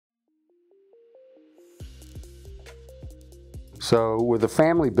So with a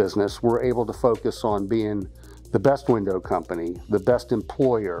family business, we're able to focus on being the best window company, the best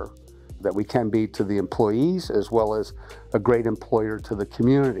employer that we can be to the employees, as well as a great employer to the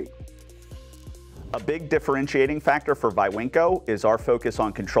community. A big differentiating factor for Viwinco is our focus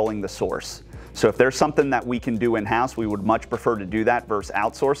on controlling the source. So if there's something that we can do in-house, we would much prefer to do that versus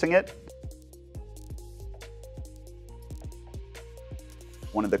outsourcing it.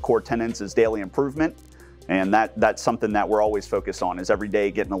 One of the core tenets is daily improvement, and that's something that we're always focused on, is every day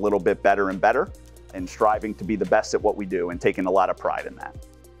getting a little bit better and better and striving to be the best at what we do and taking a lot of pride in that.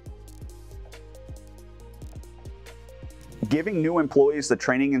 Giving new employees the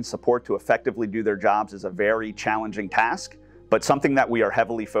training and support to effectively do their jobs is a very challenging task, but something that we are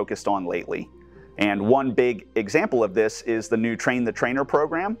heavily focused on lately. And one big example of this is the new Train the Trainer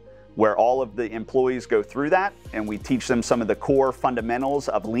program, where all of the employees go through that and we teach them some of the core fundamentals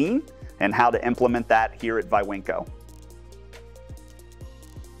of Lean and how to implement that here at Viwinco.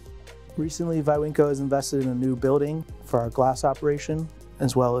 Recently, Viwinco has invested in a new building for our glass operation,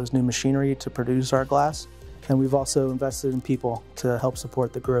 as well as new machinery to produce our glass. And we've also invested in people to help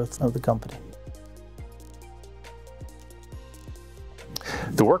support the growth of the company.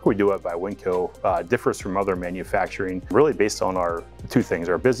 The work we do at Viwinco differs from other manufacturing, really based on our two things: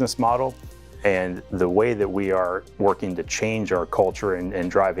 our business model and the way that we are working to change our culture and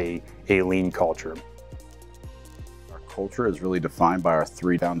drive a lean culture. Our culture is really defined by our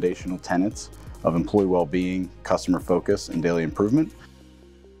three foundational tenets of employee well-being, customer focus, and daily improvement.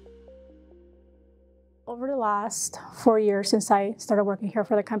 Over the last 4 years since I started working here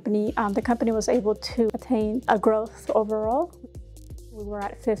for the company was able to attain a growth overall. We were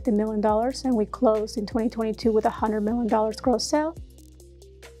at $50 million and we closed in 2022 with $100 million gross sales.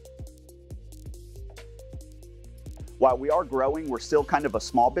 While we are growing, we're still kind of a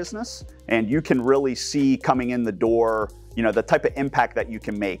small business, and you can really see coming in the door, you know, the type of impact that you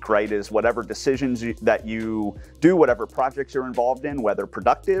can make, right, is whatever decisions that you do, whatever projects you're involved in, whether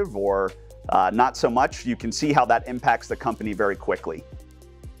productive or not so much, you can see how that impacts the company very quickly.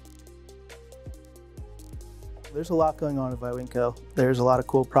 There's a lot going on at Viwinco. There's a lot of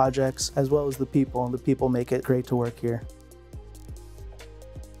cool projects, as well as the people, and the people make it great to work here.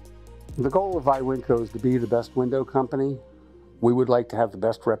 The goal of Viwinco is to be the best window company. We would like to have the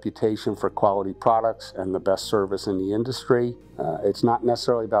best reputation for quality products and the best service in the industry. It's not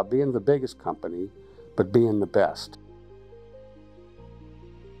necessarily about being the biggest company, but being the best.